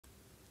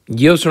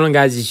Yo, what's going on,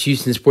 guys? It's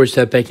Houston Sports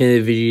Tech back into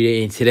the video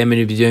today, and today I'm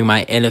going to be doing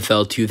my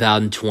NFL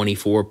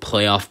 2024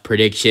 playoff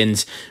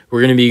predictions.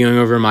 We're going to be going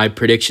over my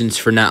predictions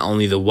for not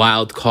only the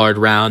wild card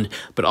round,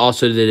 but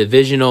also the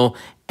divisional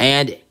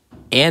and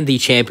the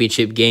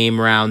championship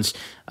game rounds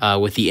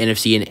with the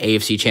NFC and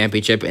AFC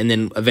championship, and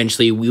then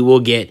eventually we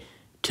will get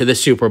to the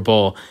Super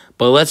Bowl.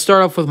 But let's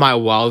start off with my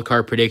wild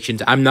card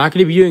predictions. I'm not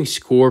going to be doing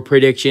score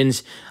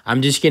predictions.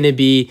 I'm just going to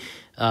be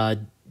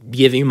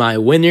giving my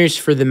winners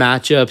for the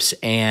matchups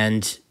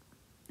and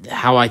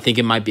how I think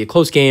it might be a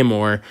close game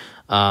or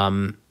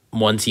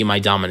one team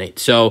might dominate.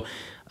 So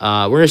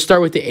we're going to start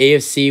with the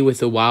AFC with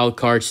the wild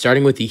card,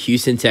 starting with the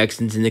Houston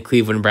Texans and the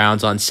Cleveland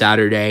Browns on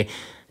Saturday.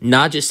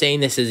 Not just saying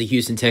this as a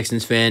Houston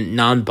Texans fan,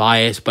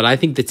 non-biased, but I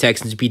think the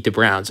Texans beat the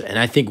Browns. And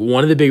I think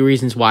one of the big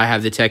reasons why I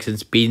have the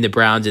Texans beating the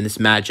Browns in this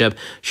matchup,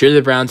 sure,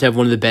 the Browns have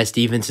one of the best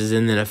defenses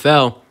in the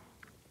NFL,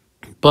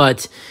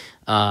 but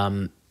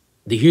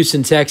the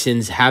Houston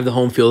Texans have the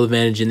home field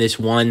advantage in this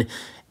one.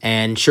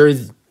 And sure,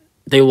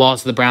 they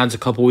lost to the Browns a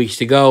couple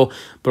weeks ago,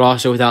 but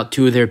also without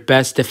two of their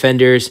best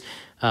defenders,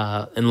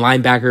 and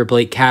linebacker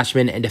Blake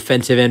Cashman and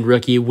defensive end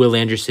rookie Will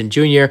Anderson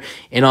Jr.,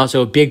 and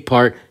also a big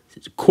part,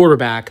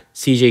 quarterback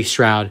C.J.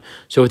 Stroud.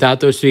 So without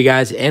those three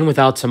guys and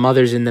without some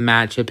others in the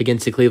matchup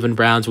against the Cleveland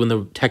Browns when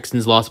the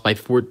Texans lost by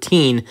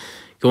 14,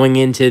 going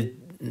into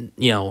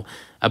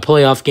a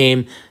playoff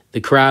game,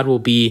 the crowd will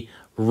be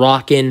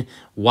rocking.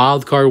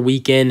 Wild card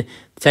weekend,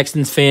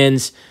 Texans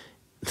fans,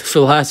 for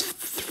the last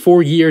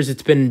 4 years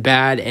it's been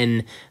bad,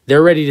 and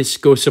they're ready to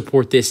go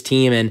support this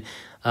team.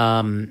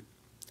 And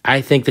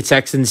I think the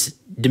Texans,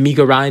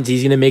 DeMeco Ryans,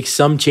 he's going to make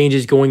some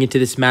changes going into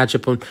this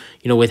matchup.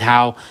 With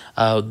how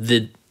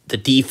the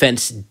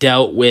defense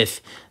dealt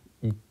with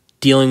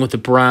dealing with the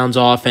Browns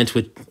offense,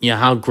 with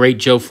how great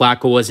Joe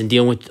Flacco was and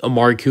dealing with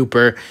Amari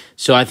Cooper.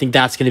 So I think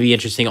that's going to be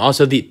interesting.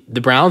 Also, the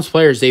Browns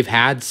players, they've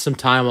had some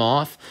time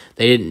off.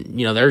 They didn't,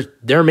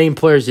 their main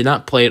players did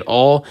not play at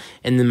all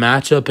in the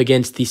matchup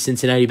against the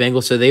Cincinnati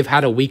Bengals. So they've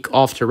had a week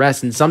off to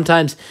rest. And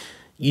sometimes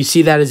you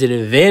see that as an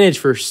advantage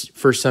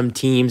for some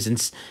teams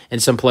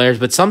and some players,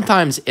 but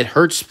sometimes it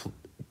hurts.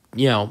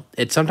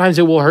 Sometimes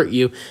it will hurt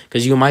you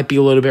because you might be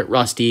a little bit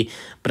rusty.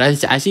 But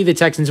I see the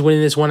Texans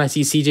winning this one. I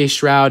see C.J.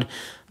 Stroud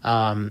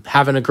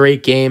having a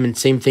great game, and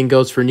same thing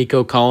goes for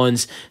Nico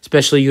Collins.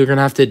 Especially, it's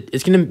gonna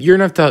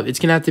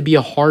have to be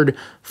a hard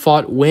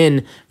fought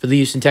win for the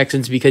Houston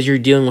Texans because you're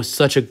dealing with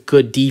such a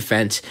good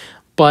defense.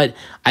 But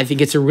I think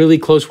it's a really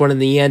close one in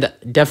the end.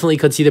 Definitely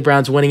could see the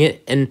Browns winning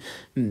it, and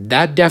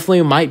that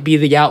definitely might be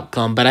the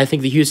outcome. But I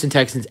think the Houston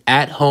Texans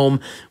at home,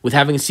 with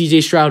having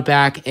C.J. Stroud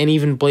back and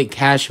even Blake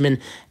Cashman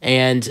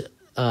and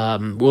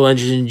Will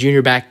Anderson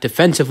Jr. back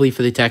defensively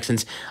for the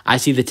Texans, I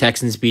see the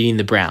Texans beating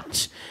the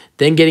Browns.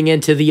 Then getting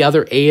into the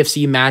other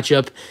AFC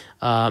matchup,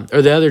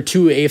 or the other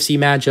two AFC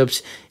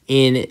matchups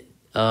in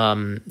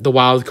the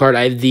wild card,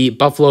 I have the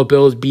Buffalo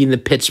Bills beating the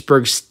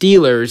Pittsburgh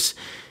Steelers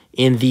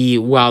in the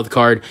wild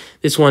card.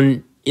 This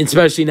one,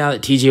 especially now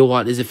that TJ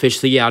Watt is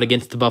officially out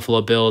against the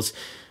Buffalo Bills,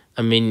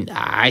 I mean,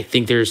 I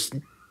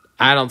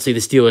don't see the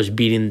Steelers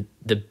beating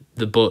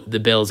the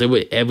Bills.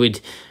 It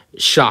would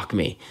shock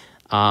me.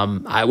 We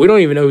don't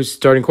even know who's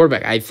starting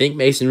quarterback. I think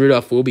Mason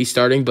Rudolph will be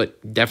starting,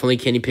 but definitely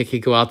Kenny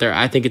Pickett go out there.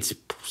 I think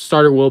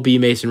starter will be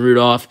Mason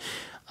Rudolph.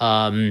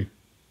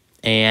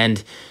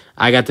 And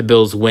I got the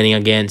Bills winning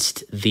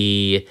against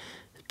the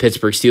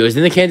Pittsburgh Steelers,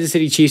 and the Kansas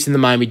City Chiefs and the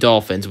Miami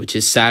Dolphins, which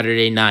is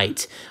Saturday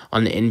night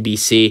on the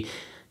NBC.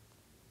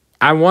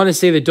 I want to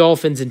say the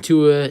Dolphins and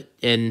Tua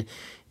and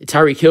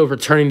Tyreek Hill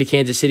returning to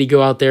Kansas City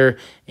go out there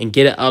and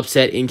get an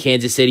upset in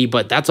Kansas City,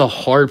 but that's a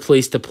hard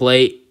place to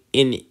play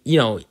in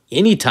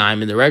any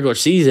time in the regular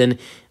season.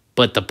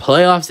 But the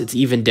playoffs, it's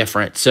even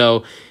different.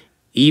 So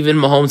even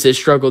Mahomes has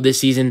struggled this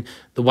season.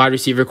 The wide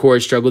receiver core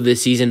has struggled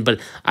this season,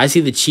 but I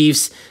see the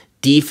Chiefs'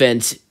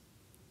 defense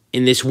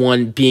in this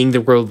one being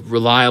the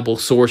reliable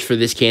source for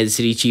this Kansas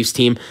City Chiefs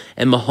team,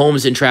 and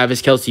Mahomes and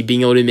Travis Kelce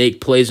being able to make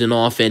plays on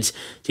offense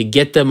to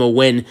get them a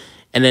win.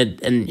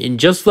 And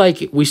just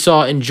like we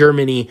saw in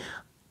Germany,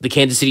 the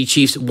Kansas City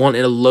Chiefs won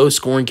in a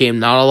low-scoring game,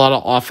 not a lot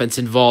of offense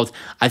involved.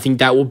 I think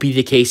that will be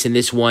the case in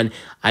this one.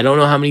 I don't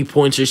know how many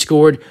points are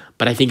scored,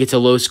 but I think it's a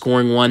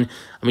low-scoring one.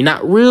 I mean,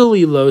 not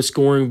really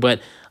low-scoring,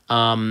 but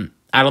I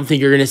don't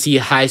think you're going to see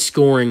a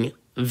high-scoring,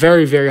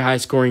 very, very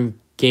high-scoring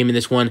game in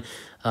this one.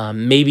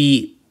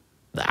 Maybe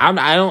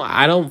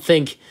I don't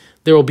think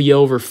there will be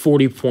over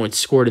 40 points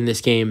scored in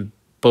this game,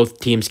 both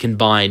teams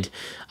combined.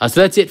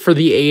 So that's it for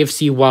the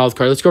AFC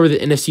wildcard. Let's go over the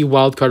NFC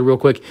wildcard real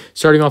quick,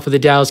 starting off with the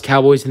Dallas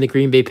Cowboys and the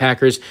Green Bay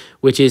Packers,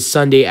 which is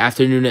Sunday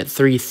afternoon at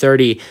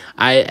 3:30.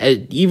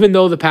 Even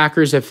though the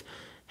Packers have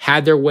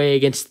had their way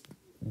against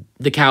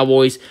the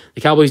Cowboys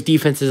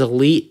defense is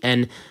elite,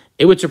 and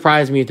it would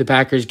surprise me if the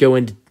Packers go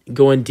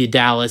into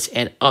Dallas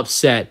and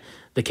upset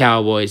the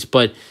Cowboys,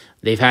 but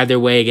they've had their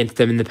way against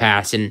them in the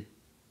past, and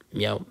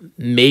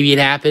maybe it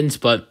happens,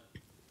 but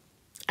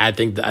I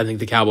think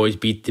the Cowboys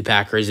beat the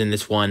Packers in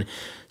this one.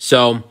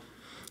 So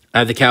I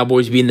have the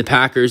Cowboys beating the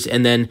Packers.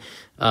 And then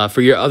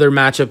for your other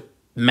matchup,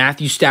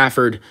 Matthew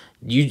Stafford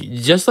You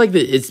just like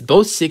it's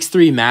both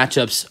 6-3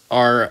 matchups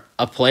are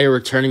a player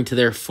returning to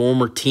their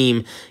former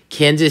team.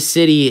 Kansas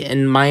City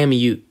and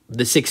Miami,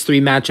 the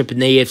 6-3 matchup in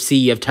the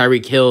AFC, you have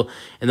Tyreek Hill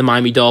and the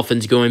Miami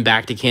Dolphins going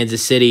back to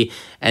Kansas City,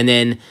 and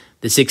then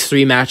the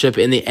 6-3 matchup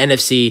in the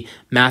NFC,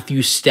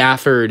 Matthew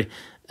Stafford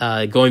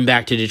going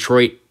back to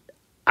Detroit.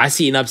 I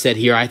see an upset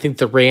here. I think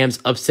the Rams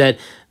upset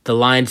the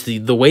Lions.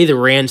 The way the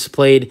Rams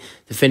played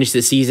to finish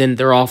the season,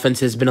 their offense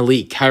has been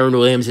elite. Kyren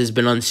Williams has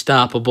been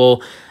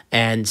unstoppable,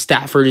 and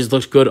Stafford has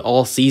looked good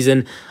all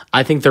season.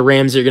 I think the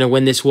Rams are going to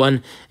win this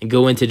one and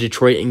go into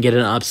Detroit and get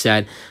an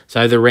upset. So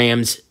I have the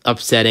Rams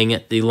upsetting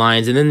the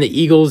Lions. And then the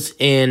Eagles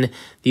and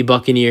the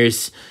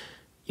Buccaneers.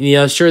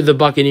 Sure, the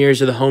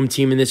Buccaneers are the home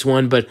team in this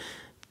one, but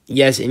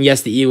yes,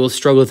 the Eagles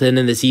struggled to the end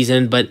of the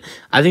season, but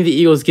I think the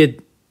Eagles get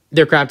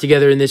their crap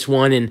together in this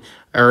one and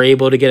are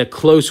able to get a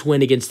close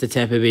win against the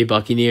Tampa Bay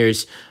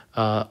Buccaneers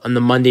on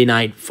the Monday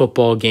Night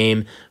Football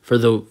game for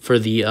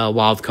the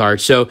wild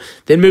card. So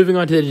then moving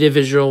on to the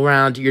divisional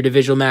round, your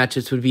divisional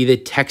matchups would be the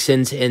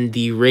Texans and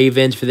the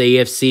Ravens for the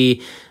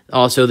AFC,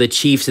 also the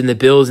Chiefs and the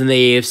Bills in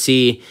the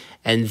AFC,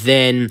 and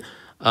then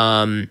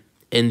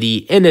in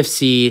the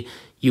NFC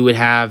you would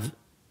have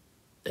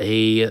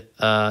a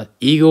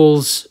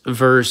Eagles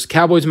versus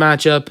Cowboys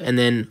matchup, and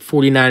then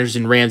 49ers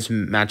and Rams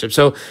matchup.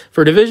 So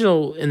for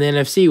divisional in the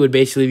NFC, it would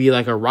basically be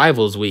like a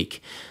rivals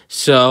week.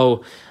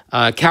 So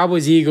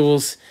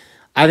Cowboys-Eagles,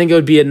 I think it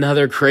would be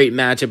another great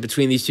matchup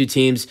between these two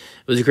teams.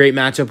 It was a great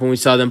matchup when we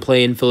saw them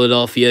play in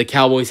Philadelphia. The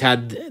Cowboys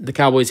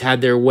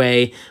had their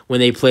way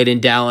when they played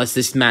in Dallas.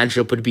 This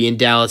matchup would be in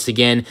Dallas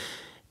again.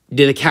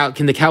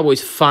 Can the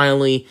Cowboys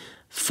finally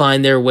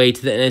find their way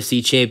to the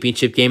NFC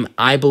Championship game?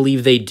 I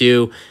believe they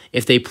do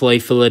if they play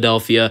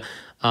Philadelphia.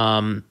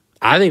 I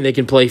think they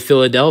can play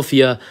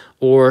Philadelphia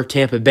or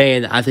Tampa Bay,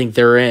 and I think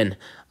they're in.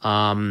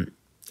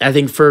 I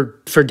think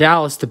for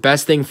Dallas, the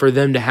best thing for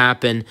them to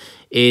happen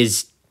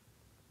is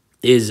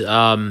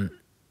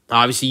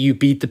obviously you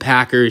beat the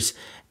Packers,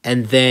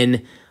 and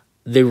then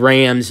the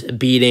Rams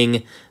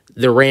beating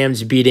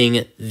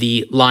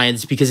the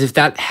Lions, because if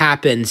that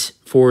happens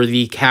for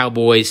the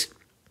Cowboys,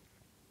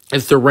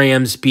 if the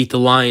Rams beat the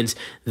Lions,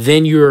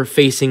 then you're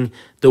facing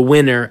the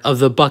winner of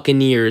the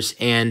Buccaneers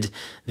and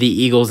the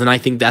Eagles, and I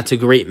think that's a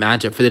great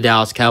matchup for the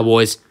Dallas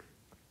Cowboys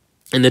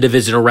in the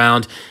divisional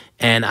round,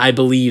 and I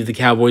believe the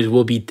Cowboys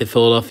will beat the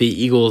Philadelphia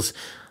Eagles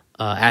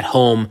at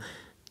home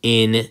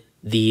in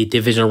the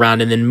divisional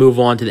round and then move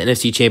on to the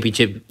NFC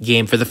Championship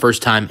game for the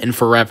first time in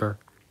forever.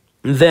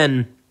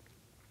 Then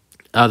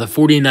the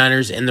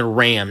 49ers and the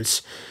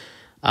Rams.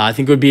 I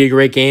think it would be a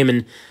great game,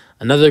 and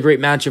another great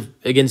matchup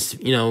against,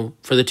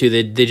 for the two.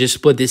 They just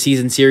split this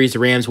season series. The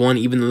Rams won,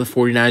 even though the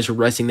 49ers were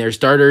resting their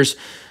starters.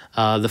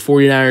 The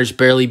 49ers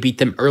barely beat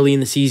them early in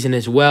the season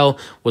as well.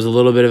 Was a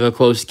little bit of a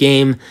close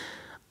game.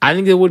 I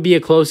think it would be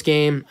a close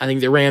game. I think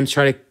the Rams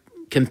try to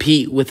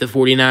compete with the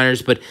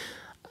 49ers, but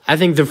I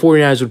think the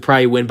 49ers would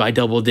probably win by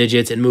double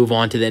digits and move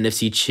on to the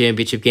NFC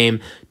Championship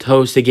game to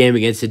host a game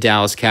against the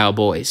Dallas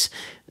Cowboys.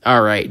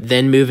 All right,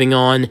 then moving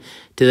on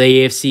to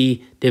the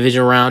AFC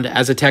divisional round.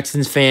 As a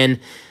Texans fan,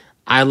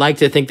 I like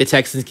to think the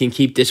Texans can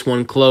keep this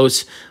one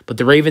close, but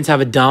the Ravens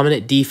have a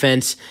dominant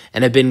defense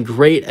and have been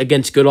great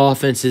against good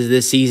offenses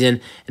this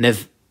season and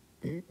have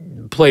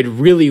played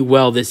really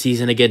well this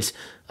season against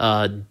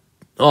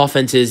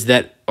offenses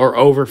that are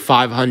over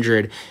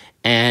 500.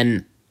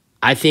 And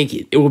I think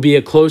it will be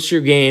a closer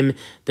game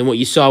than what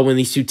you saw when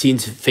these two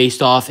teams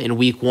faced off in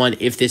Week 1.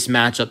 If this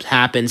matchup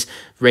happens,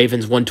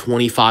 Ravens won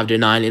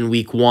 25-9 in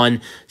Week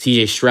 1.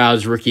 C.J.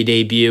 Stroud's rookie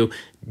debut,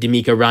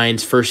 D'Amico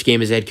Ryan's first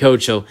game as head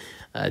coach, so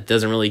it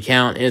doesn't really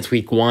count, and it's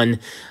Week 1.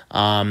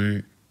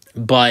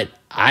 But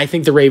I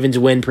think the Ravens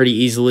win pretty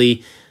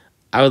easily.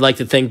 I would like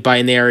to think by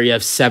an area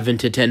of 7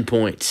 to 10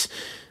 points.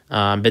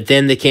 But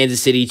then the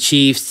Kansas City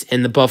Chiefs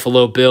and the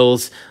Buffalo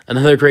Bills,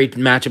 another great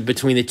matchup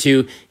between the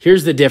two.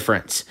 Here's the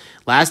difference.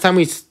 Last time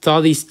we saw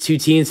these two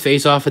teams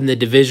face off in the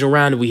divisional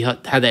round, we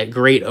had that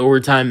great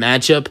overtime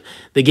matchup.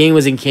 The game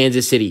was in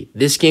Kansas City.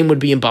 This game would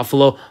be in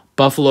Buffalo.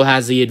 Buffalo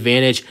has the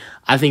advantage.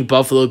 I think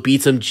Buffalo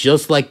beats them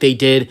just like they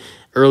did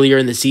earlier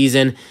in the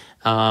season.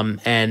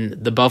 And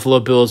the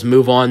Buffalo Bills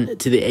move on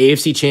to the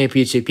AFC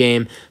Championship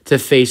game to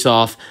face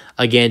off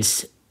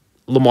against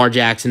Lamar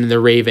Jackson and the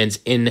Ravens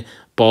in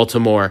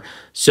Baltimore.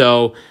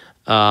 So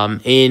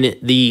in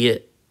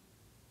the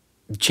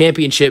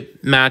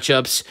championship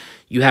matchups,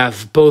 you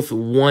have both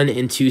 1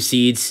 and 2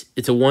 seeds.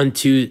 It's a 1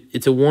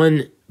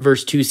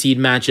 versus 2 seed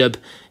matchup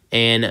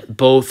in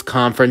both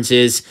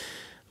conferences,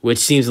 which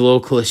seems a little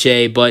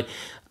cliche, but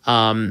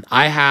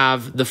I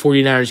have the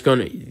 49ers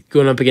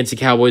going up against the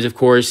Cowboys, of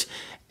course,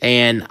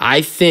 and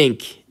I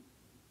think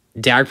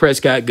Dak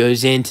Prescott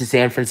goes into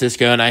San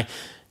Francisco, and I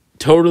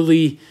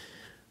totally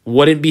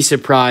wouldn't be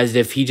surprised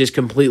if he just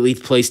completely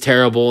plays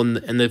terrible and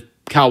the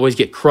Cowboys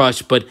get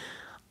crushed, but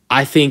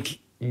I think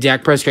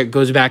Dak Prescott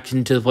goes back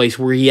into the place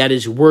where he had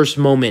his worst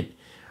moment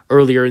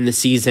earlier in the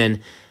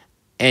season,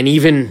 and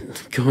even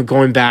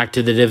going back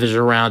to the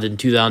divisional round in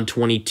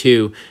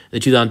 2022, the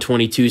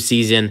 2022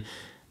 season,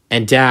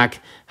 and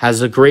Dak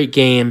has a great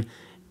game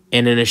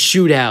And in a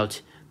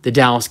shootout, the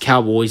Dallas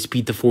Cowboys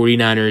beat the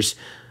 49ers.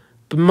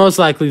 But most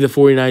likely the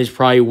 49ers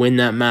probably win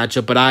that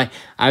matchup. But I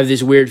have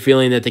this weird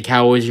feeling that the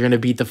Cowboys are going to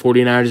beat the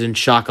 49ers and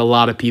shock a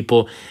lot of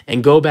people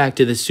and go back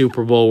to the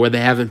Super Bowl where they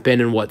haven't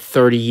been in,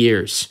 30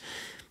 years.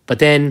 But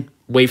then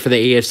wait for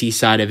the AFC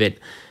side of it.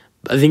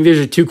 I think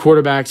there's two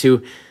quarterbacks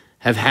who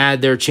have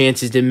had their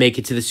chances to make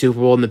it to the Super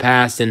Bowl in the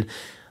past, and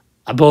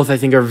both I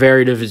think are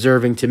very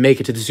deserving to make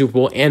it to the Super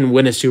Bowl and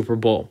win a Super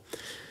Bowl.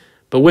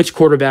 But which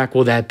quarterback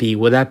will that be?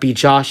 Will that be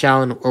Josh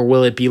Allen or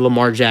will it be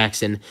Lamar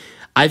Jackson?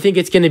 I think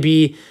it's going to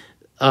be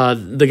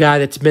the guy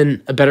that's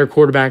been a better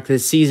quarterback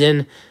this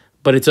season,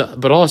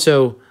 but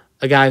also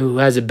a guy who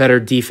has a better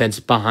defense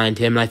behind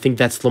him, and I think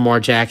that's Lamar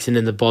Jackson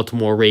and the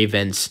Baltimore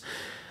Ravens.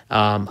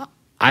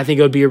 I think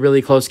it would be a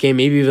really close game,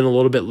 maybe even a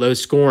little bit low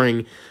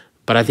scoring,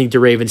 but I think the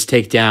Ravens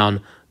take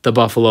down the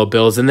Buffalo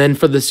Bills. And then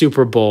for the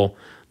Super Bowl,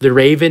 the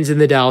Ravens and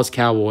the Dallas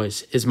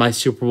Cowboys is my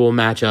Super Bowl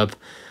matchup.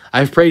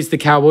 I've praised the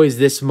Cowboys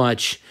this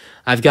much.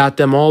 I've got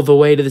them all the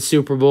way to the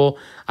Super Bowl.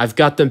 I've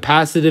got them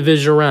past the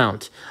divisional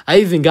round. I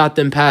even got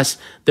them past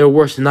their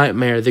worst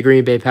nightmare, the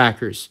Green Bay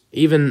Packers.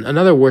 Even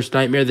another worst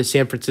nightmare, the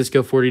San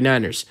Francisco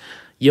 49ers.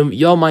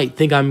 Y'all might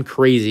think I'm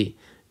crazy.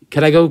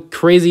 Could I go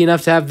crazy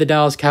enough to have the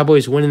Dallas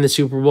Cowboys winning the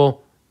Super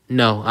Bowl?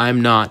 No,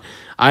 I'm not.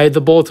 I have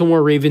the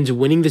Baltimore Ravens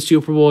winning the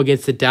Super Bowl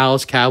against the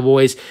Dallas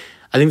Cowboys.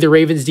 I think the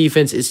Ravens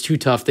defense is too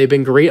tough. They've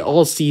been great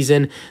all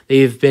season.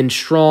 They've been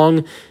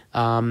strong.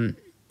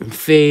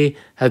 They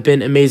have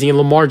been amazing. And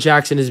Lamar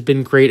Jackson has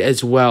been great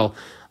as well.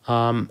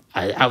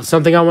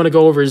 Something I want to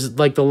go over is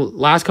like the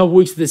last couple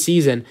weeks of the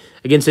season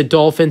against the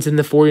Dolphins and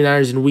the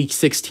 49ers in Week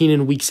 16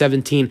 and Week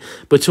 17.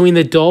 Between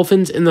the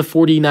Dolphins and the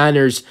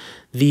 49ers,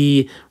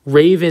 the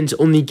Ravens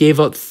only gave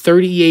up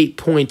 38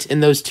 points in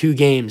those two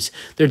games.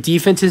 Their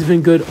defense has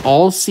been good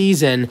all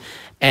season,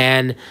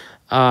 and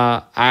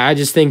I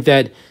just think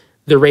that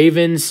the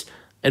Ravens,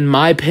 in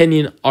my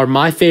opinion, are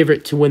my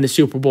favorite to win the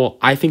Super Bowl.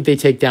 I think they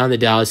take down the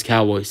Dallas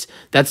Cowboys.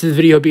 That's the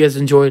video. Hope you guys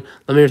enjoyed.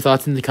 Let me know your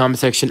thoughts in the comment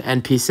section,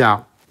 and peace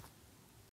out.